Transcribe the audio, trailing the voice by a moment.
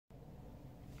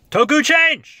Toku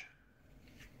change!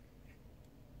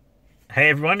 Hey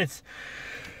everyone, it's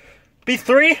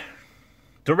B3,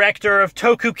 director of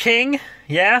Toku King,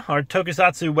 our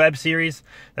tokusatsu web series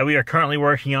that we are currently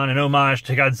working on, an homage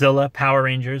to Godzilla, Power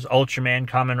Rangers, Ultraman,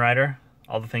 Kamen Rider,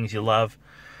 all the things you love.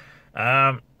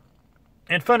 And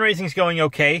fundraising's going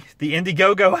okay. The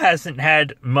Indiegogo hasn't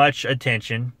had much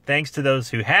attention, thanks to those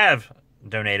who have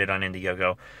donated on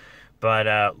Indiegogo.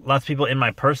 But lots of people in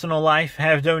my personal life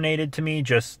have donated to me,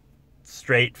 just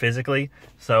straight physically.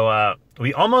 So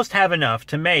we almost have enough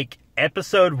to make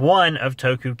episode 1 of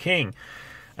Toku King.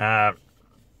 I'm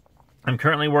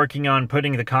currently working on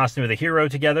putting the costume of the hero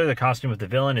together. The costume of the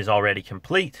villain is already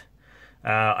complete.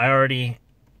 I already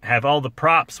have all the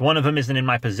props. One of them isn't in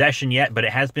my possession yet, but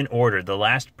it has been ordered. The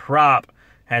last prop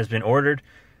has been ordered.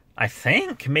 I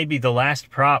think maybe the last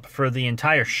prop for the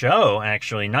entire show,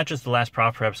 actually, not just the last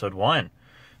prop for episode 1.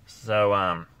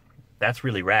 So, that's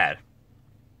really rad.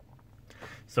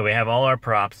 So we have all our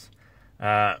props.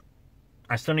 I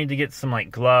still need to get some,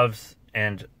 gloves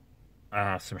and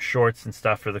some shorts and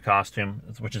stuff for the costume,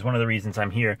 which is one of the reasons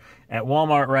I'm here at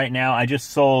Walmart right now. I just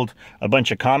sold a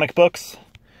bunch of comic books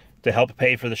to help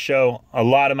pay for the show. A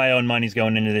lot of my own money's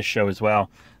going into this show as well.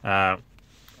 Because,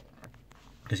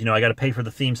 I got to pay for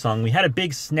the theme song. We had a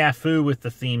big snafu with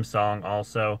the theme song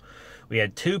also. We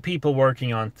had 2 people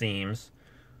working on themes.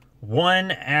 One,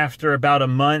 after about a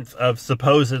month of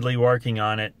supposedly working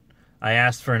on it, I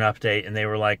asked for an update, and they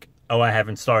were like, oh, I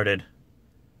haven't started.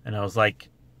 And I was like,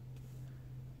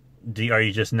 are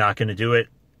you just not going to do it?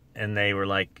 And they were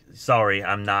like, sorry,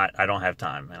 I don't have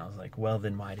time. And I was like, well,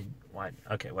 then why?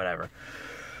 Okay, whatever.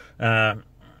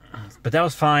 But that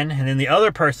was fine. And then the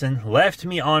other person left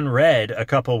me on red a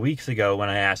couple weeks ago when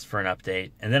I asked for an update.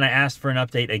 And then I asked for an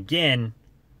update again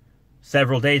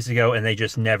several days ago, and they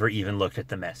just never even looked at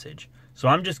the message. So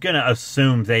I'm just going to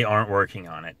assume they aren't working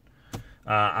on it.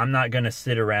 I'm not going to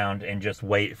sit around and just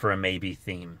wait for a maybe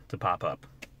theme to pop up.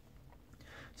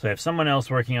 So I have someone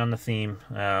else working on the theme.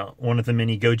 One of the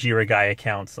many Gojira Guy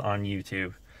accounts on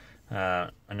YouTube.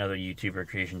 Another YouTuber,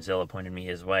 CreationZilla, pointed me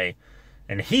his way.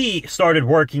 And he started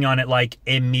working on it,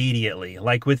 immediately.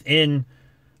 Within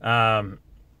 12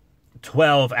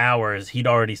 hours, he'd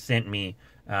already sent me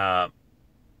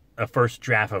a first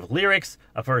draft of lyrics,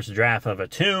 a first draft of a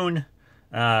tune.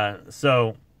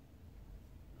 So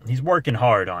he's working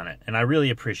hard on it, and I really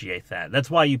appreciate that. That's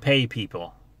why you pay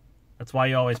people. That's why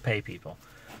you always pay people.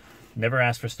 Never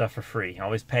ask for stuff for free.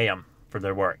 Always pay them for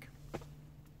their work.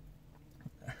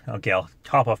 Okay, I'll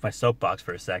hop off my soapbox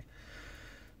for a sec.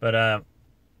 But,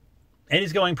 it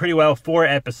is going pretty well for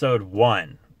episode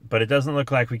 1. But it doesn't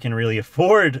look like we can really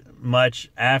afford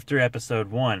much after episode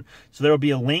 1. So there will be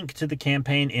a link to the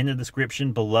campaign in the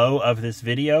description below of this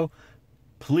video.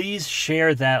 Please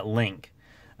share that link.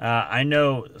 I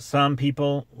know some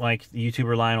people, like the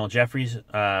YouTuber Lionel Jeffries,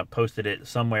 posted it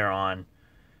somewhere on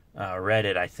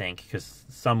Reddit, I think, because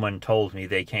someone told me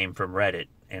they came from Reddit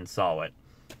and saw it.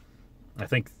 I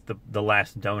think the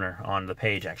last donor on the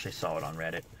page actually saw it on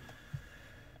Reddit.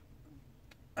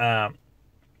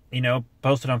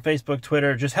 Post it on Facebook,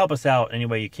 Twitter. Just help us out any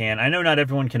way you can. I know not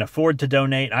everyone can afford to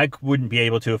donate. I wouldn't be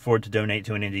able to afford to donate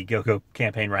to an Indiegogo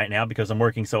campaign right now because I'm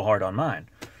working so hard on mine,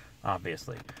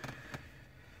 obviously.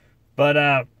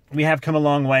 But we have come a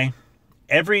long way.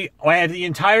 I have the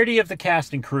entirety of the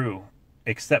cast and crew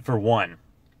except for one.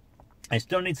 I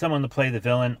still need someone to play the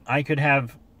villain. I could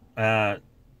have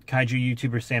Kaiju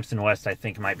YouTuber Samson West, I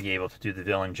think, might be able to do the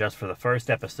villain just for the first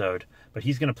episode. But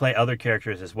he's going to play other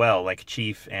characters as well, like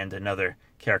Chief and another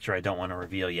character I don't want to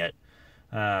reveal yet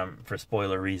for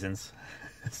spoiler reasons.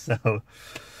 So,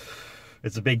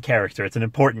 it's a big character. It's an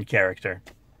important character.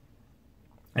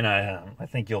 And I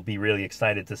think you'll be really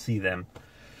excited to see them.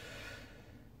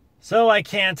 So I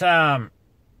can't... I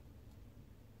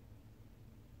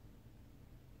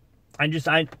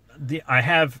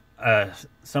have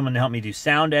someone to help me do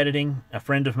sound editing, a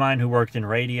friend of mine who worked in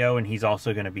radio, and he's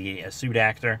also going to be a suit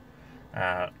actor.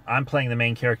 I'm playing the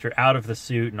main character out of the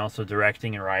suit and also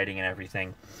directing and writing and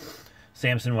everything.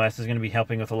 Samson West is going to be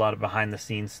helping with a lot of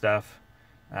behind-the-scenes stuff,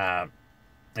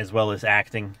 as well as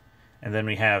acting. And then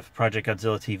we have Project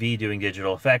Godzilla TV doing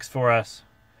digital effects for us.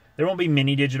 There won't be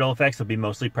many digital effects. They'll be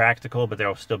mostly practical, but there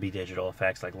will still be digital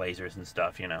effects like lasers and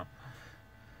stuff,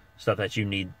 Stuff that you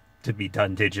need to be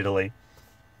done digitally.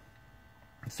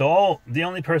 So the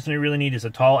only person we really need is a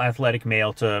tall, athletic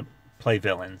male to play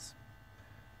villains.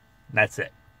 That's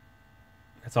it.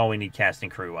 That's all we need casting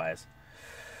crew-wise.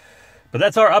 But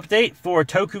that's our update for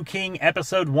Toku King.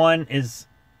 Episode 1 is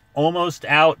almost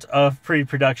out of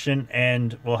pre-production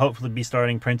and will hopefully be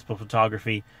starting principal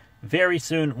photography very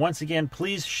soon. Once again,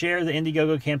 please share the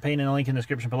Indiegogo campaign in the link in the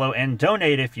description below and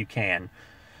donate if you can,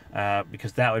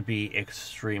 because that would be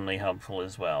extremely helpful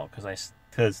as well. Because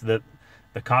the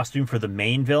costume for the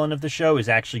main villain of the show is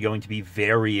actually going to be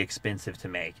very expensive to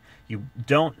make. You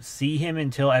don't see him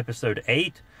until episode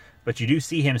 8, but you do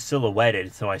see him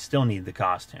silhouetted, so I still need the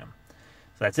costume.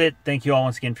 So that's it. Thank you all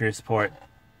once again for your support.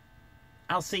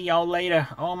 I'll see y'all later.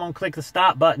 Oh, I'm going to click the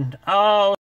stop button. Oh.